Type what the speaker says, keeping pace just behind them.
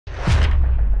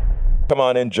Come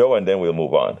on in, Joe, and then we'll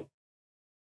move on.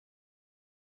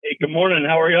 Hey, good morning.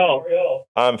 How are y'all?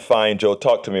 I'm fine, Joe.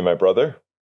 Talk to me, my brother.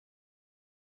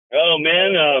 Oh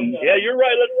man, yeah, you're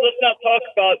right. Let's not talk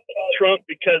about Trump,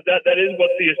 because that is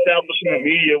what the establishment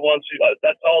media wants you.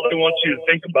 That's all they want you to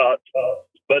think about.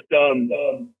 But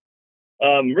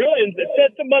really,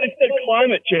 somebody said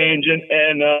climate change,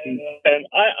 and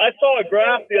I saw a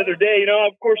graph the other day. You know,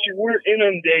 of course, we're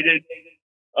inundated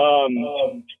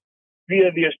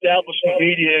via the establishment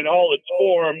media in all its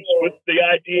forms with the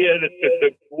idea that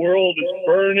the world is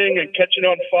burning and catching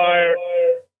on fire.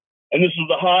 And this is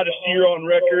the hottest year on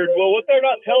record. Well, what they're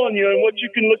not telling you, and what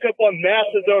you can look up on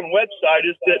NASA's own website,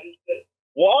 is that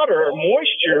water,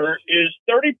 moisture, is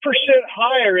 30%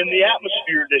 higher in the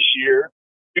atmosphere this year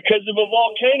because of a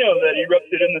volcano that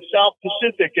erupted in the South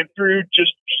Pacific and threw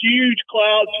just huge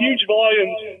clouds, huge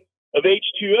volumes of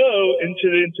H2O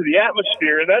into the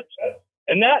atmosphere.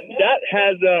 And that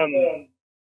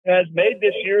has made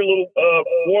this year a little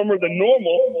warmer than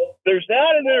normal. There's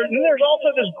that, and there's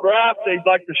also this graph they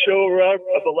like to show of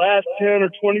the last 10 or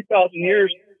 20,000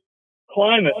 years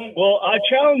climate. Well, I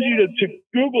challenge you to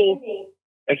Google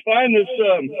and find this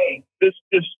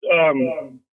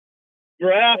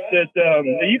graph that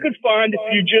you could find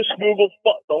if you just Google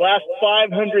the last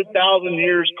 500,000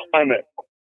 years climate.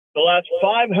 The last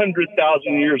 500,000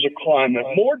 years of climate.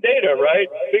 More data,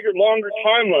 right? Bigger, longer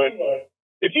timeline.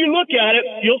 If you look at it,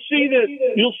 you'll see that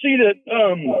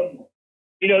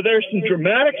there's some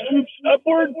dramatic swoops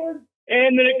upward,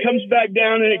 and then it comes back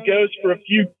down, and it goes for a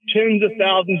few tens of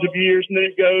thousands of years, and then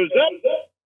it goes up,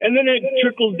 and then it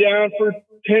trickles down for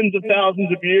tens of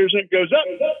thousands of years, and it goes up,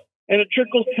 and it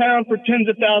trickles down for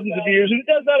tens of thousands of years, and it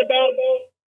does that about,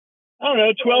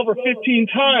 12 or 15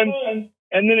 times,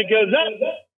 and then it goes up,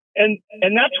 and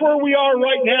that's where we are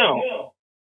right now,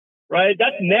 right?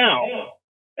 That's now.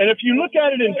 And if you look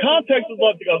at it in context of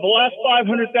the last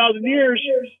 500,000 years,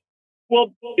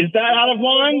 well, is that out of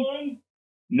line?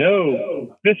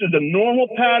 No. This is a normal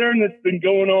pattern that's been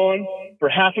going on for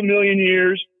 500,000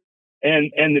 years,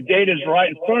 and the data is right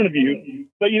in front of you.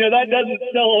 But, that doesn't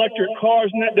sell electric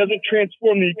cars, and that doesn't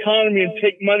transform the economy and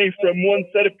take money from one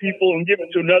set of people and give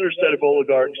it to another set of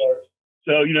oligarchs.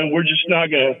 So, we're just not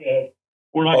going to...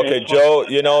 Okay, Joe,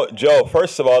 Joe,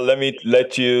 first of all, let me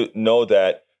let you know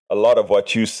that a lot of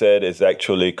what you said is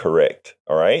actually correct.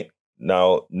 All right.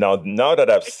 Now that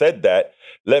I've said that,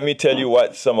 let me tell you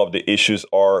what some of the issues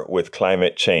are with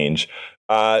climate change.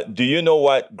 Do you know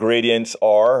what gradients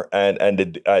are, and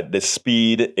the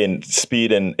speed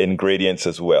in gradients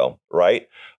as well, right?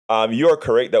 You are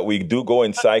correct that we do go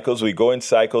in cycles. We go in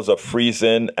cycles of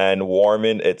freezing and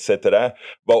warming, etc.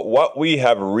 But what we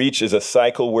have reached is a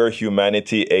cycle where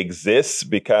humanity exists,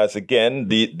 because again,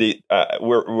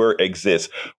 we're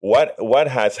exist. What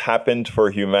has happened for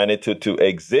humanity to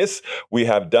exist? We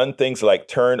have done things like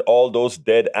turned all those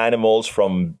dead animals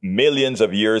from millions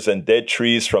of years and dead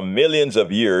trees from millions of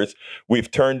years.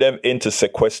 We've turned them into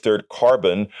sequestered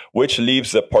carbon, which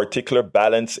leaves a particular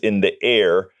balance in the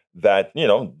air that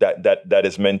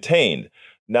is maintained.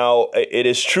 Now, it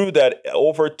is true that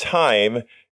over time,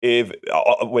 if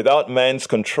without man's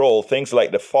control, things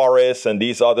like the forests and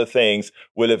these other things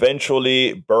will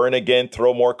eventually burn again,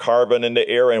 throw more carbon in the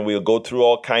air, and we'll go through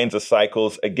all kinds of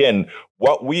cycles again.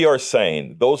 What we are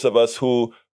saying, those of us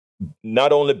who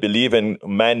not only believe in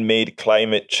man-made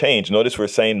climate change, notice we're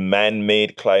saying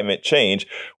man-made climate change,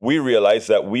 we realize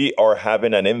that we are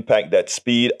having an impact that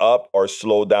speed up or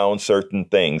slow down certain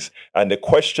things. And the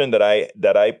question that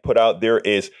I put out there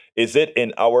is it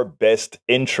in our best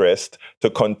interest to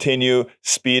continue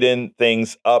speeding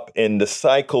things up in the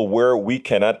cycle where we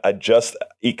cannot adjust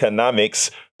economics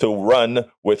to run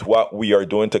with what we are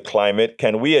doing to climate?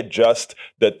 Can we adjust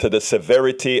to the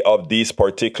severity of these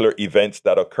particular events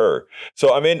that occur?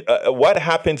 So, what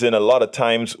happens in a lot of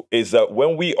times is that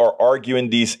when we are arguing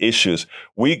these issues,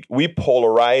 we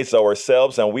polarize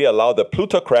ourselves and we allow the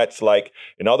plutocrats, like,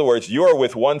 in other words, you are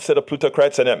with one set of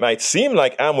plutocrats and it might seem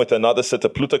like I'm with another set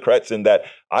of plutocrats in that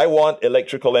I want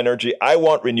electrical energy, I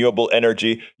want renewable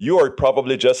energy. You are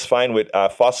probably just fine with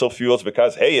fossil fuels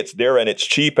because, hey, it's there and it's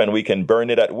cheap and we can burn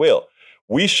it at will.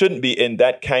 We shouldn't be in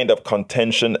that kind of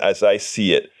contention as I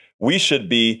see it. We should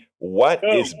be what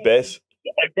is best.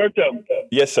 Alberto.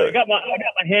 Yes, sir. I got my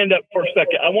hand up for a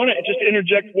second. I want to just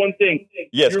interject one thing.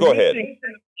 Yes, go ahead.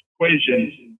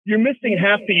 Equation. You're missing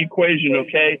half the equation,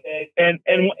 okay? And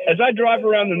as I drive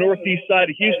around the northeast side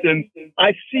of Houston,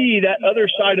 I see that other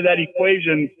side of that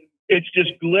equation. It's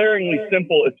just glaringly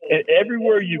simple. It's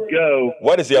everywhere you go.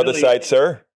 What is the other side,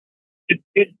 sir?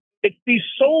 It's these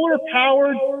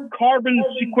solar-powered carbon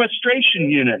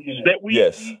sequestration units that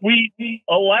we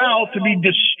allow to be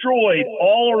destroyed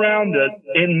all around us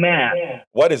in mass.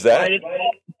 What is that? Right? It's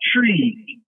called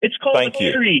trees. It's called a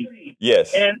tree.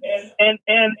 Yes. And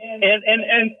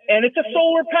it's a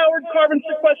solar-powered carbon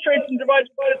sequestration device.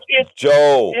 But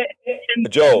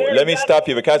Joe, let me stop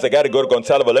you because I got to go to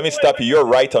Gonzalo, but let me stop you. You're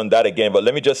right on that again, but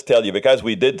let me just tell you, because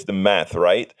we did the math,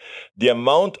 right? The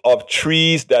amount of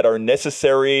trees that are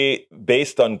necessary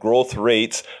based on growth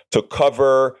rates to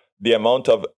cover the amount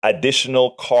of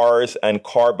additional cars and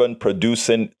carbon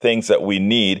producing things that we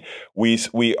need,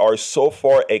 we are so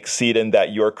far exceeding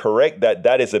that. You're correct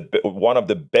that is one of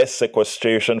the best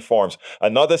sequestration forms.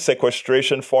 Another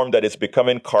sequestration form that is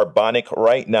becoming carbonic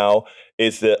right now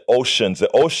is the oceans. The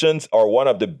oceans are one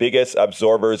of the biggest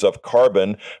absorbers of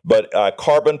carbon, but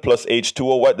carbon plus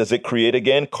H2O, what does it create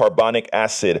again? Carbonic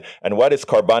acid. And what is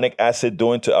carbonic acid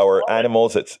doing to our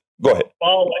animals? Go ahead.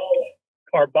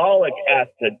 Carbolic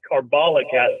acid.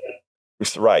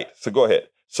 Right. So go ahead.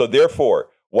 So therefore,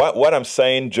 what I'm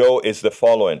saying, Joe, is the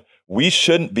following. We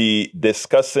shouldn't be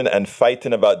discussing and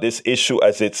fighting about this issue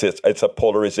as it's a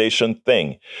polarization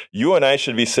thing. You and I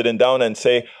should be sitting down and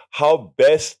say how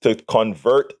best to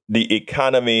convert the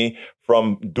economy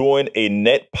from doing a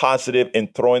net positive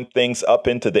and throwing things up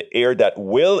into the air that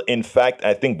will, in fact,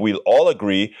 I think we'll all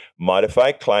agree,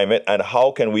 modify climate, and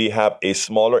how can we have a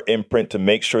smaller imprint to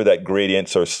make sure that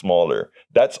gradients are smaller.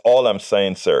 That's all I'm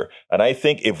saying, sir. And I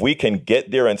think if we can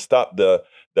get there and stop the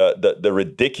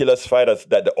ridiculous fight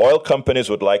that the oil companies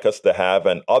would like us to have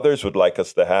and others would like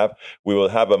us to have, we will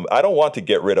have them. I don't want to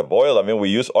get rid of oil. I mean, we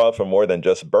use oil for more than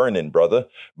just burning, brother.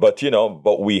 But,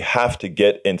 but we have to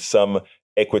get in some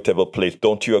equitable place.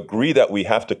 Don't you agree that we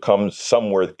have to come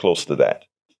somewhere close to that?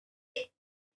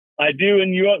 I do,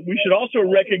 and we should also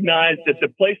recognize that the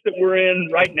place that we're in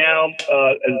right now, as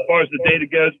far as the data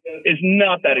goes, is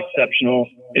not that exceptional.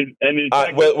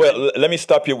 Well, let me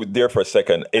stop you there for a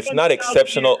second. It's not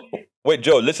exceptional. Wait,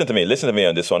 Joe, listen to me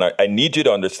on this one. I need you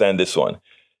to understand this one.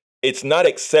 It's not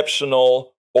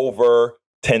exceptional over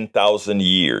 10,000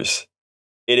 years.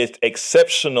 It is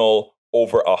exceptional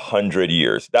over 100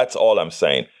 years. That's all I'm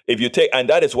saying. If you take, and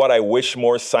that is what I wish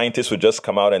more scientists would just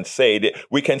come out and say.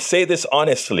 We can say this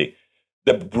honestly.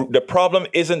 The problem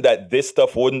isn't that this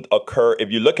stuff wouldn't occur.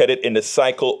 If you look at it in the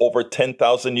cycle over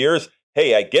 10,000 years,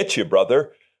 hey, I get you,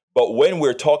 brother. But when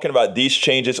we're talking about these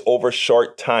changes over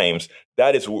short times,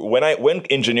 that is when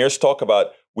engineers talk about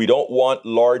we don't want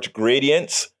large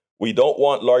gradients. We don't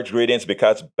want large gradients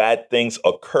because bad things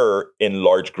occur in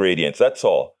large gradients. That's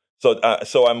all.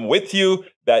 So I'm with you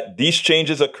that these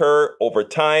changes occur over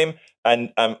time,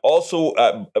 and I'm also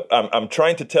I'm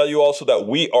trying to tell you also that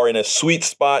we are in a sweet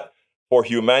spot for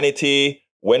humanity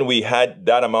when we had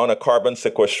that amount of carbon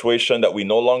sequestration that we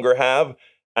no longer have.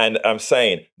 And I'm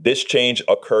saying this change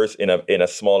occurs in a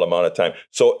small amount of time.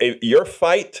 So if your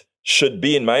fight should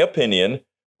be, in my opinion,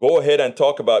 go ahead and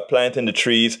talk about planting the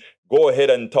trees. Go ahead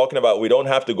and talking about we don't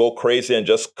have to go crazy and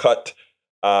just cut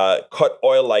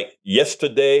oil like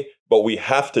yesterday, but we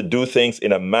have to do things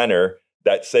in a manner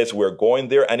that says we're going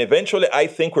there. And eventually, I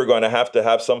think we're going to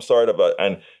have some sort of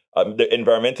the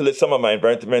environmentalists, some of my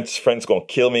environmentalist friends going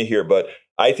to kill me here, but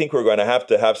I think we're going to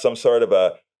have some sort of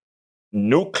a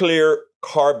nuclear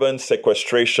carbon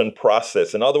sequestration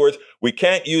process. In other words, we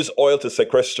can't use oil to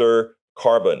sequester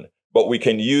carbon, but we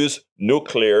can use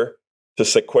nuclear to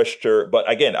sequester. But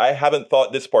again, I haven't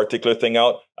thought this particular thing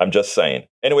out. I'm just saying.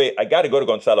 Anyway, I got to go to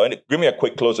Gonzalo. Give me a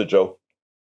quick closer, Joe.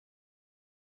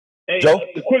 Hey, Joe?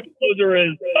 The quick closer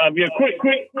is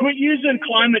quit using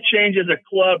climate change as a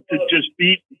club to just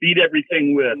beat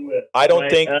everything with. I don't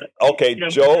think. Okay,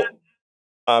 Joe.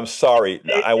 I'm sorry.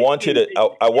 I want you,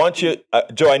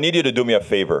 Joe, I need you to do me a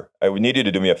favor. I need you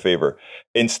to do me a favor.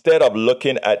 Instead of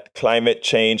looking at climate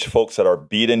change, folks that are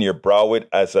beating your brow with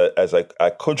as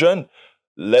a cudgel,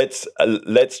 let's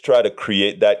try to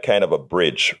create that kind of a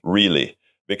bridge, really,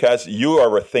 because you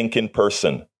are a thinking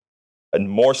person, and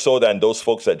more so than those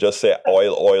folks that just say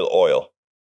oil, oil, oil.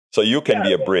 So you can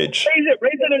be a bridge. Raise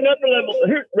it another level.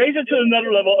 Raise it to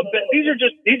another level. These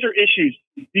are issues.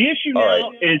 The issue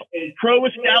now is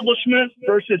pro-establishment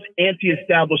versus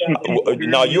anti-establishment.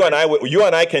 Now you and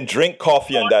I can drink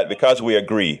coffee on that because we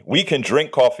agree. We can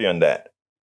drink coffee on that.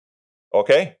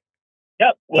 Okay?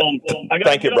 Yep. Well,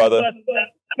 thank you, brother. Have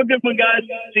a good one, guys.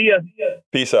 See ya.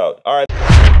 Peace out. All right.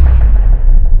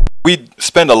 We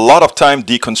spend a lot of time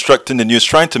deconstructing the news,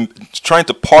 trying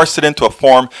to parse it into a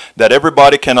form that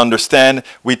everybody can understand.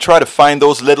 We try to find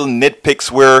those little nitpicks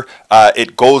where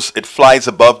it flies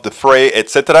above the fray,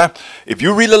 etc. If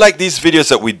you really like these videos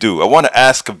that we do, I want to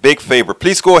ask a big favor.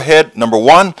 Please go ahead, number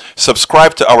one,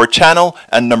 subscribe to our channel,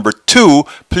 and number two,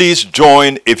 please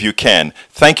join if you can.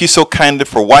 Thank you so kindly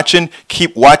for watching.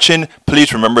 Keep watching.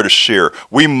 Please remember to share.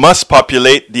 We must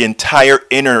populate the entire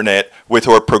internet with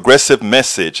our progressive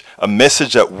message, a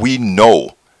message that we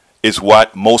know is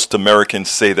what most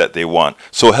Americans say that they want.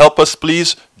 So help us,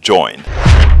 please join.